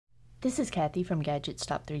This is Kathy from Gadgets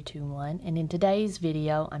Top 321, and in today's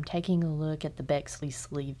video I'm taking a look at the Bexley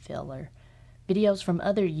Sleeve Filler. Videos from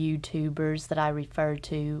other YouTubers that I refer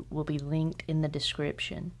to will be linked in the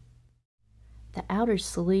description. The outer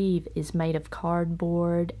sleeve is made of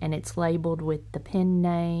cardboard and it's labeled with the pen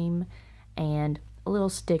name and a little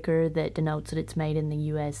sticker that denotes that it's made in the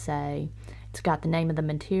USA. It's got the name of the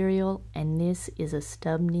material, and this is a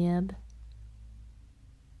stub nib.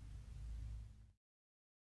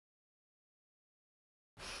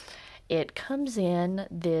 It comes in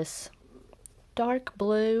this dark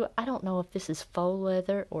blue. I don't know if this is faux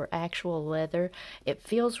leather or actual leather. It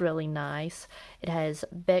feels really nice. It has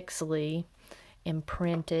Bexley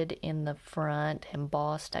imprinted in the front,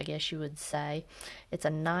 embossed, I guess you would say. It's a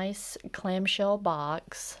nice clamshell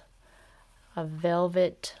box, a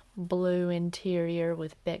velvet blue interior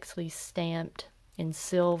with Bexley stamped in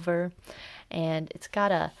silver, and it's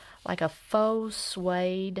got a faux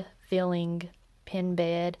suede feeling pen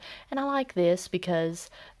bed, and I like this because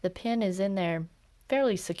the pen is in there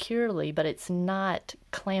fairly securely, but it's not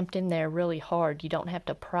clamped in there really hard. You don't have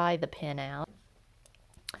to pry the pen out.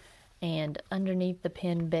 And underneath the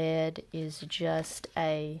pen bed is just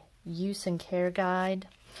a use and care guide.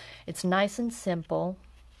 It's nice and simple.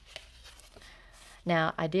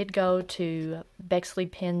 Now, I did go to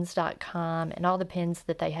BexleyPens.com, and all the pens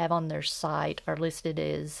that they have on their site are listed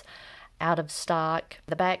as out of stock.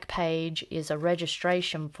 The back page is a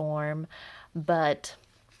registration form, but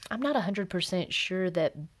I'm not 100% sure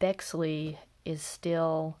that Bexley is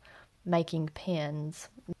still making pens.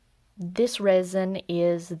 This resin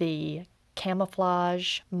is the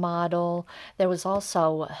camouflage model. There was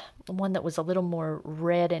also one that was a little more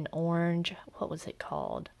red and orange. What was it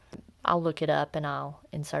called? I'll look it up and I'll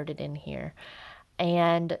insert it in here.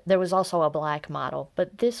 And there was also a black model,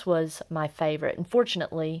 but this was my favorite.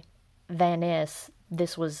 Unfortunately, Vanness,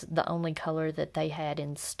 this was the only color that they had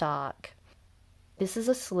in stock. This is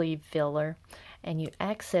a sleeve filler, and you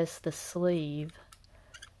access the sleeve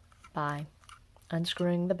by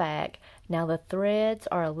unscrewing the back. Now the threads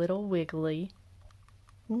are a little wiggly,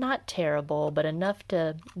 not terrible, but enough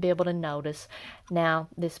to be able to notice. Now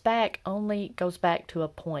this back only goes back to a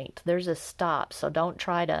point. There's a stop, so don't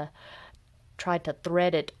try to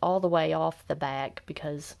thread it all the way off the back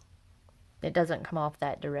because it doesn't come off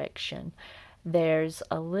that direction. There's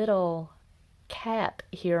a little cap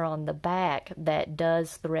here on the back that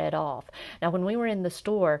does thread off. Now when we were in the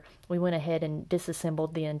store, we went ahead and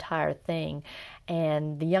disassembled the entire thing,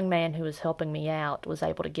 and the young man who was helping me out was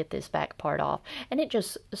able to get this back part off, and it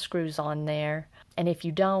just screws on there. And if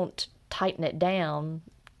you don't tighten it down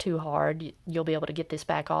too hard, you'll be able to get this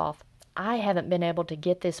back off. I haven't been able to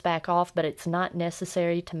get this back off, but it's not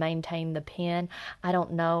necessary to maintain the pen. I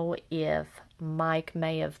don't know if Mike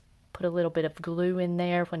may have put a little bit of glue in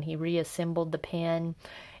there when he reassembled the pen.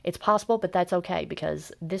 It's possible, but that's okay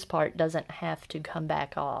because this part doesn't have to come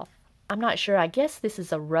back off. I'm not sure. I guess this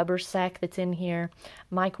is a rubber sack that's in here.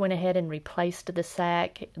 Mike went ahead and replaced the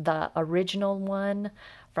sack. The original one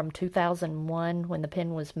from 2001, when the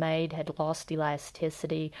pen was made, had lost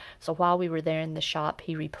elasticity. So while we were there in the shop,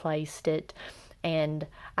 he replaced it. And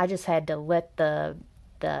I just had to let the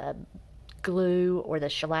glue or the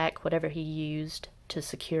shellac, whatever he used to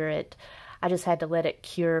secure it, I just had to let it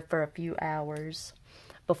cure for a few hours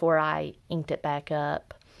before I inked it back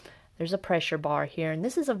up. There's a pressure bar here, and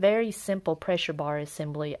this is a very simple pressure bar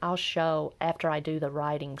assembly. I'll show after I do the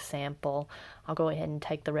writing sample. I'll go ahead and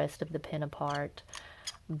take the rest of the pen apart.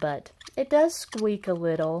 But it does squeak a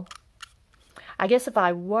little. I guess if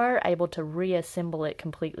I were able to reassemble it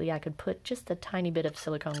completely, I could put just a tiny bit of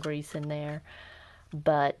silicone grease in there.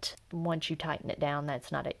 But once you tighten it down,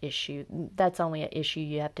 that's not an issue. That's only an issue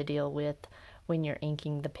you have to deal with when you're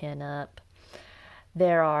inking the pen up.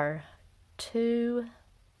 There are two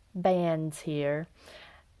bands here.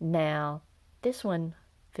 Now, this one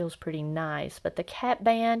feels pretty nice, but the cap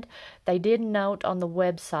band, they did note on the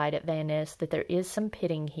website at Vanness that there is some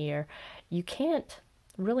pitting here. You can't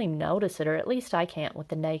really notice it, or at least I can't with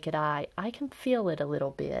the naked eye. I can feel it a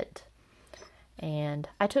little bit. And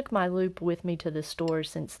I took my loop with me to the store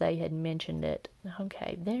since they had mentioned it.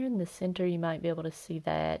 Okay, there in the center you might be able to see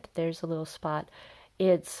that. There's a little spot.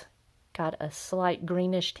 It's got a slight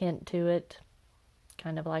greenish tint to it,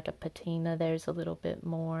 kind of like a patina. There's a little bit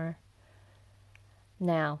more.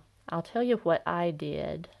 Now, I'll tell you what I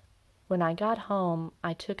did. When I got home,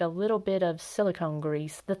 I took a little bit of silicone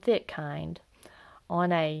grease, the thick kind,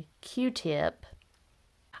 on a Q-tip.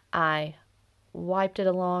 I wiped it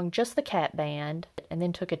along just the cap band and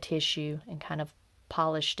then took a tissue and kind of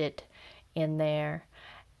polished it in there,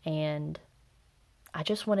 and I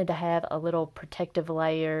just wanted to have a little protective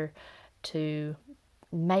layer to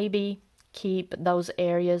maybe keep those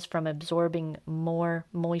areas from absorbing more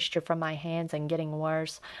moisture from my hands and getting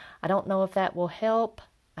worse. I don't know if that will help.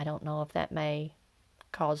 I don't know if that may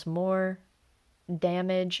cause more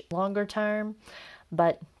damage longer term,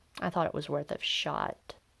 but I thought it was worth a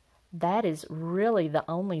shot. That is really the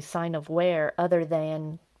only sign of wear other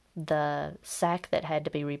than the sack that had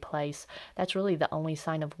to be replaced. That's really the only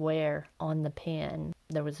sign of wear on the pen.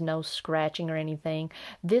 There was no scratching or anything.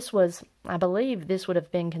 This was, I believe this would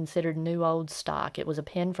have been considered new old stock. It was a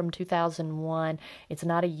pen from 2001. It's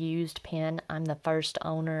not a used pen. I'm the first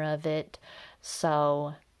owner of it,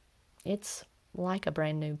 so it's like a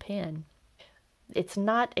brand new pen. It's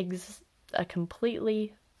not a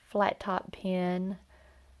completely flat top pen.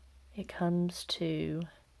 It comes to,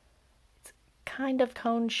 it's kind of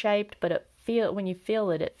cone shaped, but when you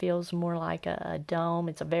feel it, it feels more like a dome.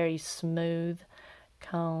 It's a very smooth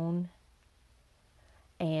cone.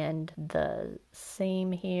 And the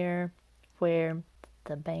seam here where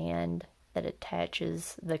the band that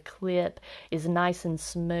attaches the clip is nice and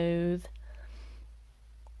smooth.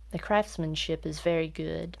 The craftsmanship is very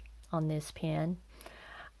good on this pen.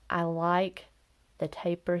 I like the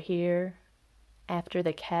taper here after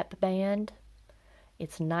the cap band.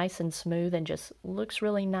 It's nice and smooth and just looks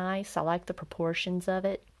really nice. I like the proportions of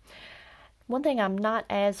it. One thing I'm not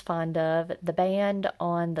as fond of, the band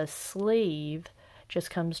on the sleeve just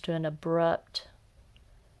comes to an abrupt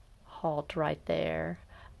halt right there.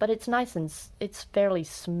 But it's nice and it's fairly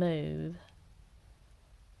smooth.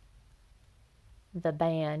 The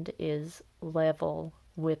band is level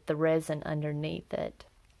with the resin underneath it.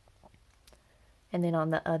 And then on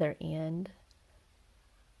the other end,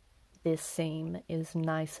 this seam is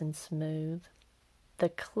nice and smooth. The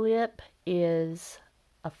clip is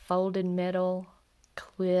a folded metal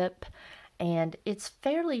clip, and it's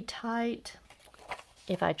fairly tight.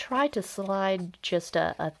 If I try to slide just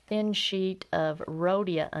a thin sheet of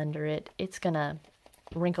rhodia under it, it's gonna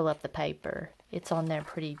wrinkle up the paper. It's on there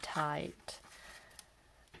pretty tight.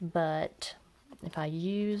 But if I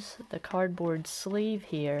use the cardboard sleeve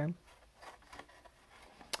here,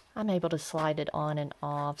 I'm able to slide it on and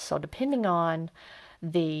off. So depending on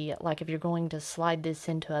like if you're going to slide this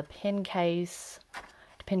into a pen case,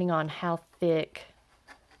 depending on how thick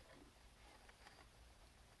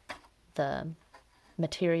the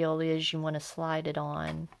material is you want to slide it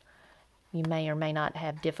on, you may or may not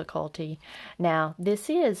have difficulty. Now, this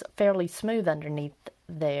is fairly smooth underneath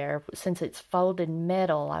there. Since it's folded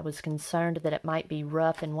metal, I was concerned that it might be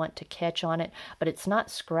rough and want to catch on it, but it's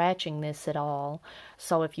not scratching this at all.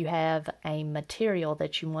 So if you have a material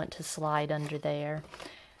that you want to slide under there,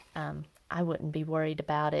 I wouldn't be worried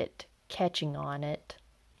about it catching on it.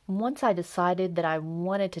 Once I decided that I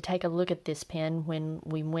wanted to take a look at this pen when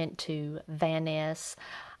we went to Vanness,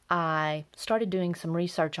 I started doing some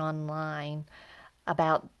research online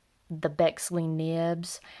about the Bexley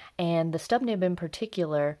nibs, and the stub nib in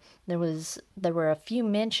particular. There were a few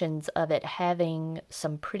mentions of it having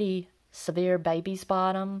some pretty severe baby's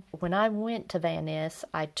bottom. When I went to Vanness,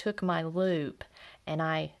 I took my loop and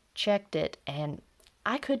I checked it, and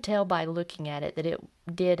I could tell by looking at it that it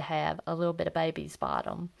did have a little bit of baby's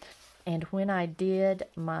bottom. And when I did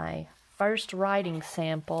my first writing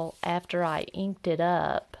sample after I inked it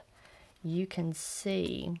up, you can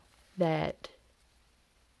see that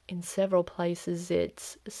in several places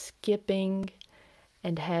it's skipping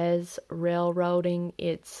and has railroading.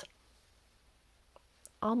 It's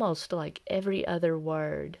almost like every other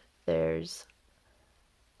word there's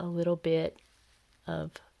a little bit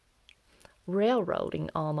of railroading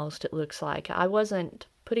almost, it looks like. I wasn't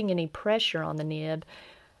putting any pressure on the nib.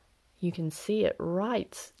 You can see it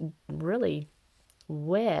writes really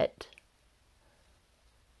wet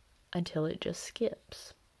until it just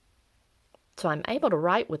skips. So I'm able to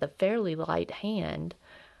write with a fairly light hand,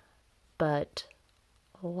 but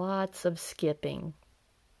lots of skipping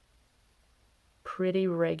pretty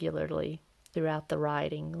regularly throughout the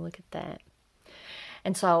writing. Look at that.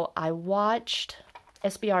 And so I watched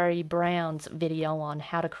SBRE Brown's video on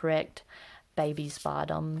how to correct baby's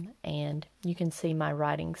bottom, and you can see my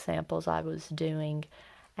writing samples I was doing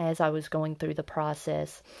as I was going through the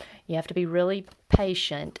process. You have to be really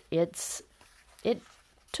patient. It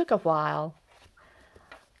took a while,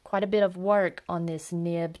 quite a bit of work on this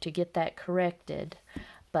nib to get that corrected,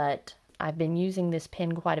 but I've been using this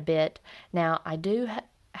pen quite a bit. Now, I do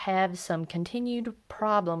have some continued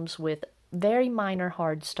problems with very minor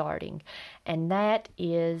hard starting, and that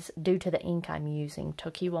is due to the ink I'm using,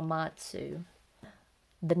 Tokiwa Matsu.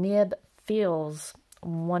 The nib feels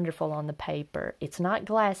wonderful on the paper. It's not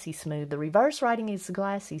glassy smooth. The reverse writing is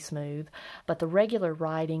glassy smooth, but the regular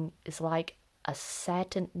writing is like a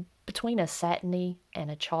satin, between a satiny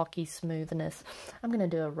and a chalky smoothness. I'm going to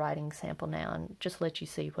do a writing sample now and just let you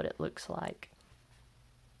see what it looks like.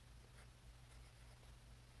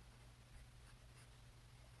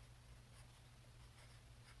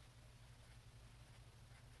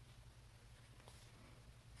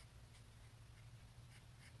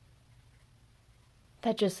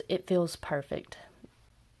 It feels perfect.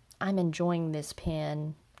 I'm enjoying this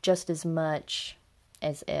pen just as much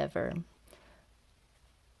as ever.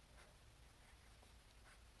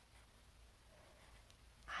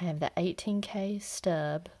 I have the 18K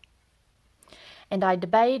stub, and I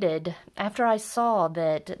debated, after I saw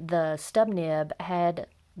that the stub nib had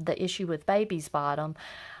the issue with baby's bottom,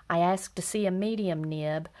 I asked to see a medium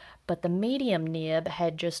nib, but the medium nib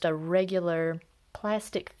had just a regular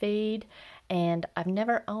plastic feed, and I've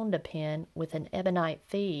never owned a pen with an ebonite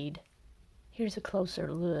feed. Here's a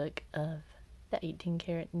closer look of the 18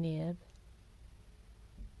 karat nib.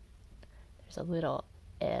 There's a little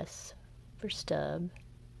S for stub,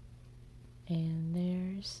 and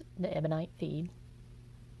there's the ebonite feed.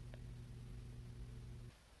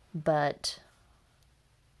 But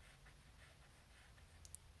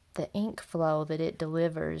the ink flow that it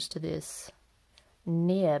delivers to this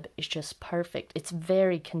nib is just perfect. It's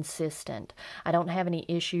very consistent. I don't have any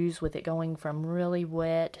issues with it going from really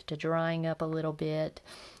wet to drying up a little bit.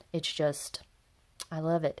 It's just, I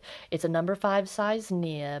love it. It's a number 5 size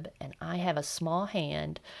nib, and I have a small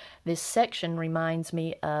hand. This section reminds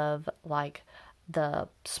me of like the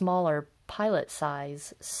smaller pilot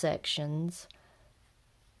size sections,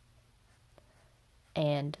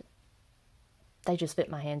 and they just fit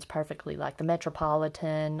my hands perfectly, like the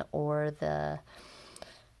Metropolitan or the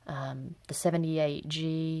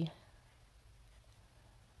 78G.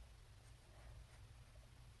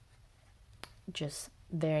 Just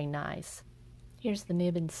very nice. Here's the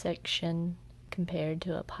nib section compared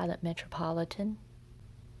to a Pilot Metropolitan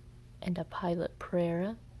and a Pilot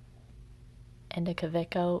Prera and a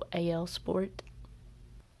Kaweco AL Sport.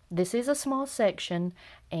 This is a small section,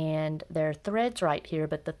 and there are threads right here,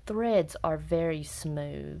 but the threads are very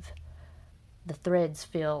smooth. The threads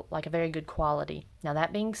feel like a very good quality. Now,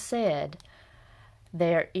 that being said,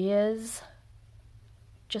 there is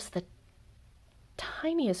just the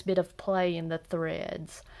tiniest bit of play in the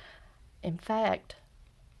threads. In fact,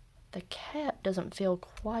 the cap doesn't feel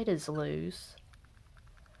quite as loose.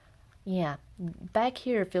 Yeah, back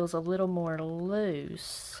here feels a little more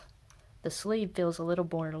loose. The sleeve feels a little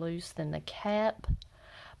more loose than the cap,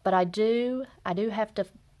 but I do have to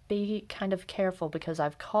be kind of careful because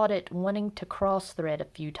I've caught it wanting to cross thread a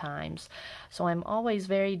few times. So I'm always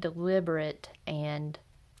very deliberate and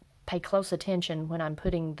pay close attention when I'm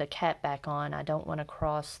putting the cap back on. I don't want to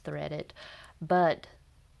cross thread it, but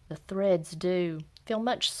the threads do feel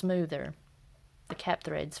much smoother. The cap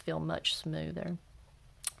threads feel much smoother,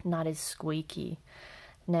 not as squeaky.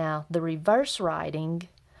 Now, the reverse writing,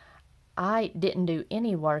 I didn't do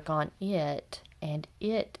any work on it, and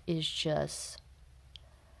it is just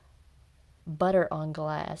butter on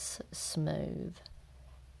glass smooth.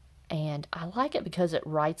 And I like it because it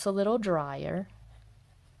writes a little drier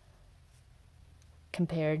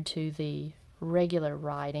compared to the regular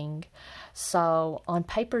writing. So on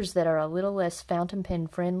papers that are a little less fountain pen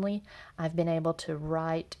friendly, I've been able to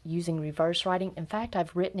write using reverse writing. In fact,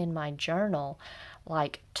 I've written in my journal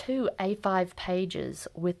like 2 A5 pages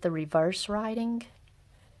with the reverse writing,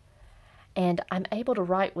 and I'm able to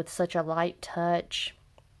write with such a light touch.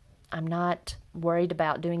 I'm not worried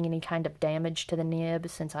about doing any kind of damage to the nib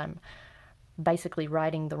since I'm basically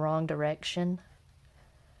writing the wrong direction,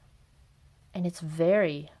 and it's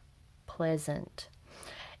very pleasant.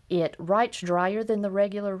 It writes drier than the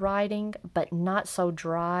regular writing, but not so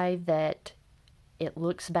dry that it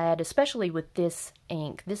looks bad, especially with this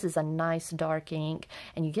ink. This is a nice dark ink,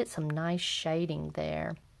 and you get some nice shading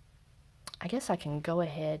there. I guess I can go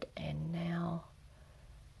ahead and now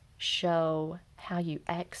show how you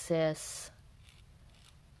access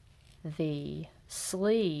the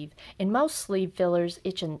sleeve. In most sleeve fillers,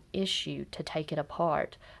 it's an issue to take it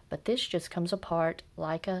apart, but this just comes apart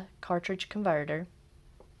like a cartridge converter,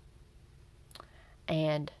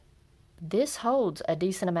 and this holds a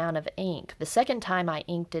decent amount of ink. The second time I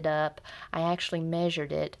inked it up, I actually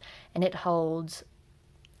measured it, and it holds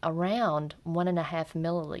around 1.5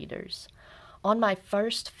 milliliters. On my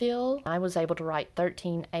first fill, I was able to write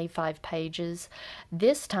 13 A5 pages.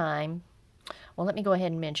 This time, well, let me go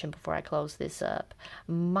ahead and mention before I close this up,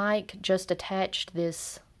 Mike just attached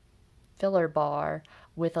this filler bar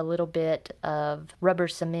with a little bit of rubber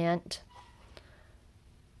cement.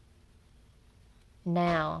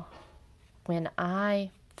 Now, when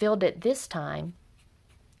I filled it this time,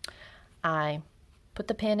 I put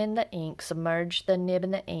the pen in the ink, submerged the nib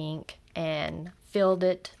in the ink, and filled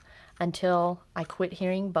it until I quit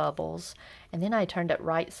hearing bubbles. And then I turned it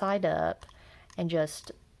right side up and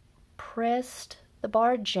just pressed the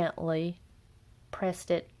bar gently,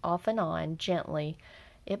 pressed it off and on gently.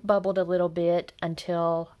 It bubbled a little bit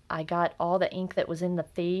until I got all the ink that was in the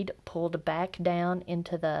feed pulled back down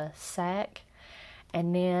into the sack.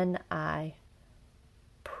 And then I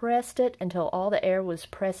pressed it until all the air was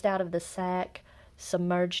pressed out of the sack,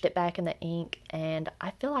 submerged it back in the ink, and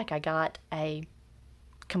I feel like I got a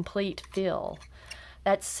complete fill.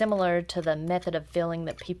 That's similar to the method of filling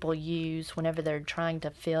that people use whenever they're trying to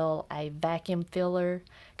fill a vacuum filler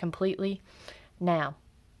completely. Now,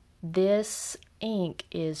 this ink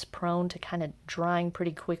is prone to kind of drying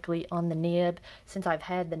pretty quickly on the nib. Since I've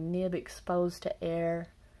had the nib exposed to air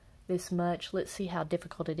this much, let's see how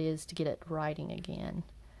difficult it is to get it writing again.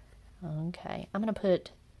 Okay, I'm going to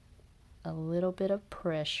put a little bit of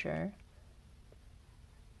pressure.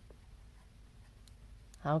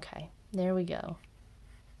 Okay, there we go.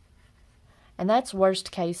 And that's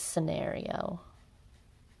worst case scenario.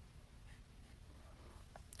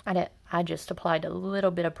 I just applied a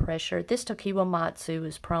little bit of pressure. This Tokiwa Matsu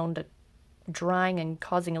is prone to drying and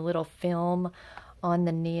causing a little film on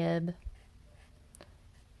the nib.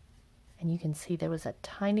 And you can see there was a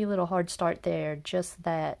tiny little hard start there, just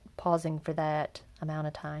that, pausing for that amount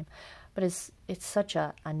of time. But it's such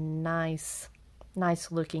a nice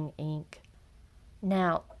looking ink.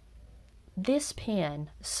 Now, this pen,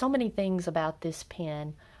 so many things about this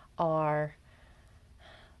pen are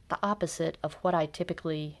the opposite of what I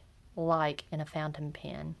typically like in a fountain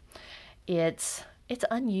pen. It's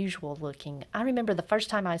unusual looking. I remember the first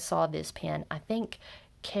time I saw this pen, I think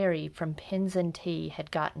Carrie from Pens and Tea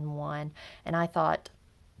had gotten one, and I thought,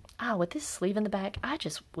 oh, with this sleeve in the back, I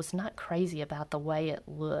just was not crazy about the way it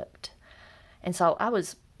looked. And so I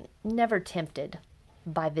was never tempted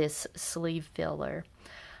by this sleeve filler.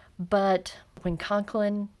 But when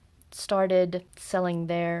Conklin started selling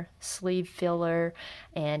their sleeve filler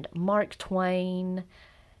and Mark Twain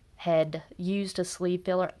had used a sleeve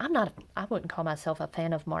filler, I wouldn't call myself a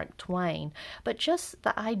fan of Mark Twain, but just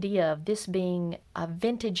the idea of this being a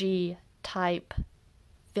vintagey type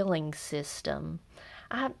filling system,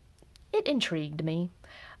 it intrigued me.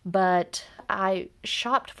 But I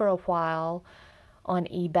shopped for a while on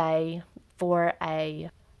eBay for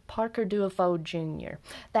a Parker Duofoe Jr.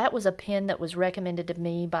 That was a pen that was recommended to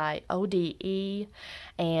me by ODE,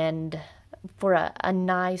 and for a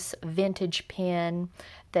nice vintage pen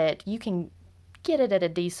that you can get it at a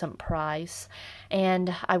decent price.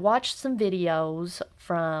 And I watched some videos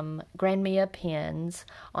from Grand Mia Pens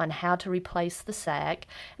on how to replace the sack,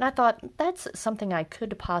 and I thought that's something I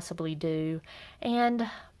could possibly do. And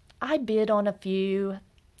I bid on a few.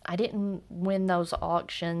 I didn't win those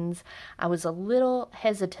auctions. I was a little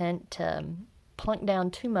hesitant to plunk down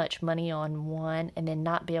too much money on one and then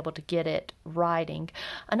not be able to get it writing.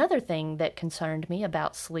 Another thing that concerned me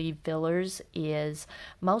about sleeve fillers is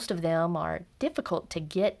most of them are difficult to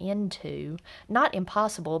get into. Not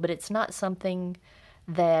impossible, but it's not something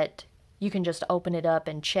that you can just open it up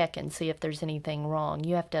and check and see if there's anything wrong.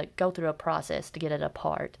 You have to go through a process to get it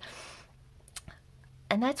apart.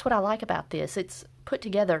 And that's what I like about this. It's put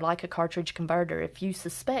together like a cartridge converter. If you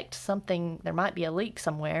suspect something, there might be a leak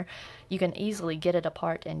somewhere, you can easily get it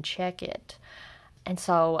apart and check it. And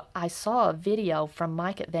so I saw a video from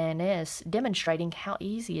Mike at Vanness demonstrating how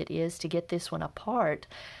easy it is to get this one apart.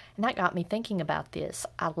 And that got me thinking about this.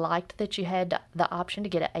 I liked that you had the option to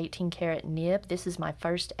get an 18 karat nib. This is my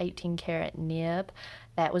first 18 karat nib.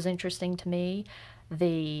 That was interesting to me.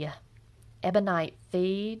 The ebonite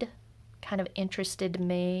feed kind of interested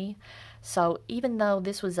me. So even though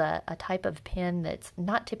this was a type of pen that's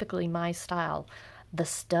not typically my style, the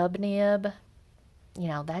stub nib, you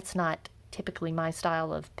know, that's not typically my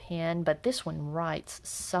style of pen, but this one writes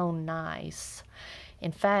so nice.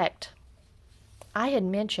 In fact, I had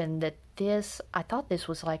mentioned that I thought this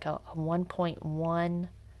was like a 1.1,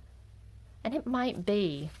 and it might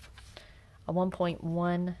be a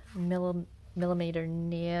 1.1 millimeter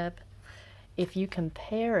nib. If you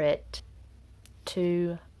compare it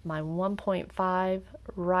to my 1.5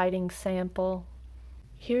 writing sample,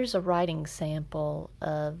 here's a writing sample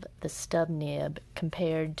of the stub nib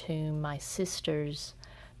compared to my sister's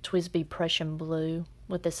TWSBI Prussian Blue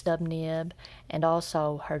with the stub nib, and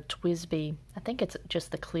also her TWSBI, I think it's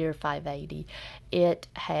just the clear 580. It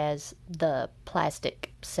has the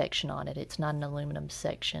plastic section on it. It's not an aluminum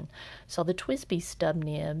section. So the TWSBI stub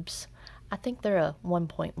nibs, I think they're a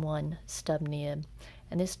 1.1 stub nib,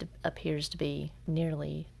 and this appears to be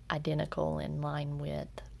nearly identical in line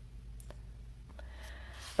width.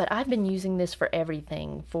 But I've been using this for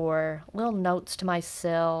everything, for little notes to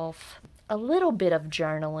myself, a little bit of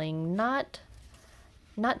journaling, not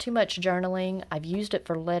too much journaling. I've used it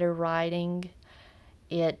for letter writing.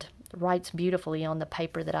 It writes beautifully on the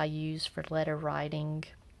paper that I use for letter writing.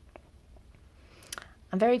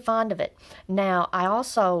 I'm very fond of it. Now, I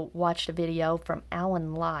also watched a video from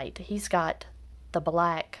Alan Light. He's got the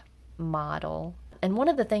black model. And one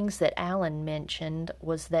of the things that Alan mentioned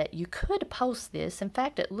was that you could post this. In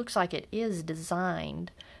fact, it looks like it is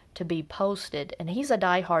designed to be posted. And he's a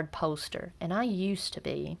die-hard poster, and I used to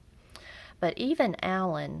be. But even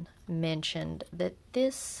Alan mentioned that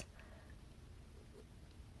this,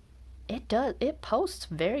 it posts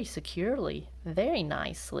very securely, very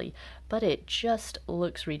nicely, but it just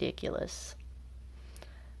looks ridiculous.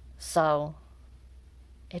 So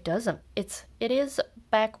it is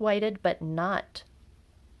back weighted, but not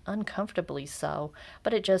uncomfortably so,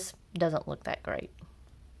 but it just doesn't look that great.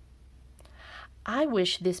 I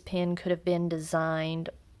wish this pen could have been designed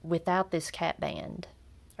without this cap band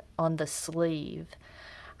on the sleeve.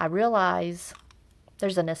 I realize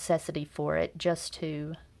there's a necessity for it just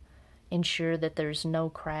to ensure that there's no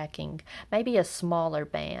cracking. Maybe a smaller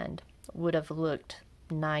band would have looked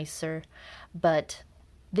nicer, but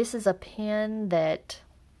this is a pen that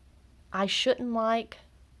I shouldn't like,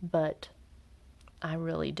 but I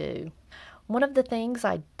really do. One of the things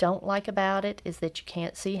I don't like about it is that you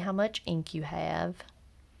can't see how much ink you have,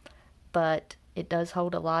 but it does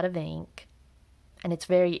hold a lot of ink, and it's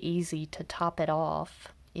very easy to top it off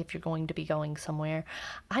if you're going to be going somewhere.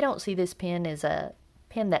 I don't see this pen as a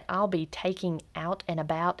pen that I'll be taking out and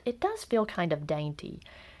about. It does feel kind of dainty,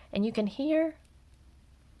 and you can hear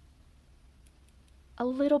a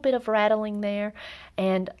little bit of rattling there.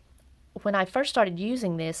 And when I first started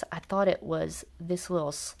using this, I thought it was this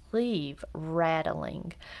little sleeve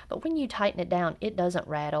rattling, but when you tighten it down, it doesn't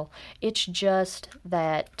rattle. It's just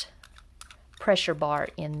that pressure bar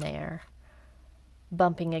in there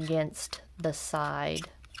bumping against the side.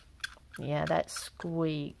 Yeah, that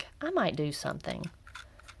squeak. I might do something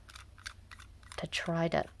to try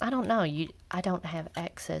to, I don't know, I don't have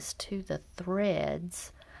access to the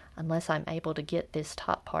threads unless I'm able to get this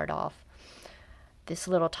top part off. This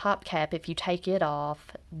little top cap, if you take it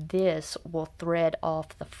off, this will thread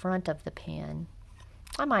off the front of the pen.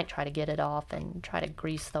 I might try to get it off and try to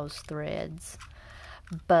grease those threads.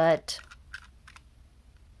 But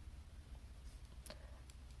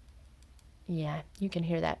yeah, you can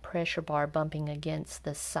hear that pressure bar bumping against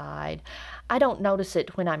the side. I don't notice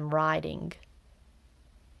it when I'm writing.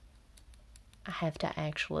 I have to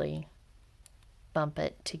actually bump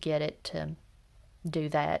it to get it to do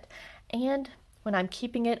that. And when I'm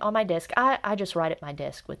keeping it on my desk, I just write at my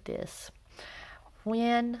desk with this.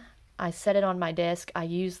 When I set it on my desk, I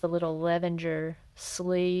use the little Levenger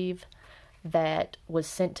sleeve that was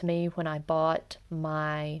sent to me when I bought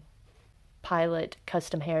my Pilot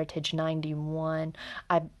Custom Heritage 91.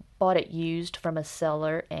 I bought it used from a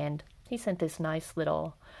seller, and he sent this nice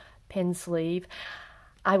little pen sleeve.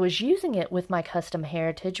 I was using it with my Custom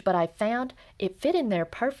Heritage, but I found it fit in there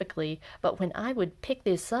perfectly, but when I would pick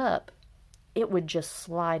this up, it would just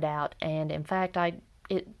slide out. And in fact,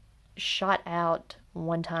 it shot out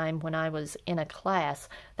one time when I was in a class.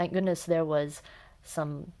 Thank goodness there was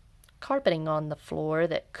some carpeting on the floor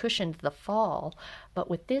that cushioned the fall, but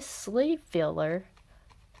with this sleeve filler,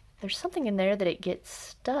 there's something in there that it gets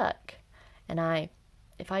stuck. And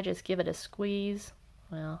if I just give it a squeeze,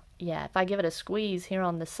 well, yeah, if I give it a squeeze here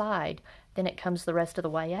on the side, then it comes the rest of the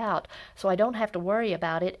way out. So I don't have to worry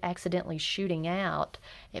about it accidentally shooting out.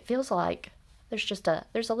 It feels like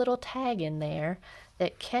there's a little tag in there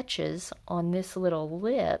that catches on this little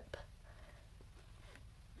lip,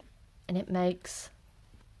 and it makes,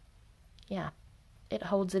 yeah, it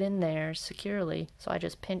holds it in there securely. So I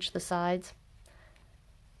just pinch the sides.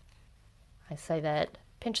 I say that,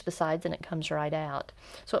 pinch the sides, and it comes right out.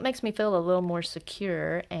 So it makes me feel a little more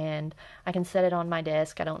secure, and I can set it on my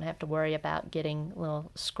desk. I don't have to worry about getting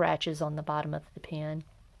little scratches on the bottom of the pen.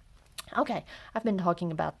 Okay, I've been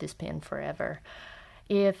talking about this pen forever.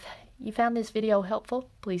 If you found this video helpful,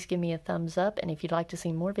 please give me a thumbs up, and if you'd like to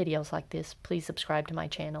see more videos like this, please subscribe to my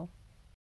channel.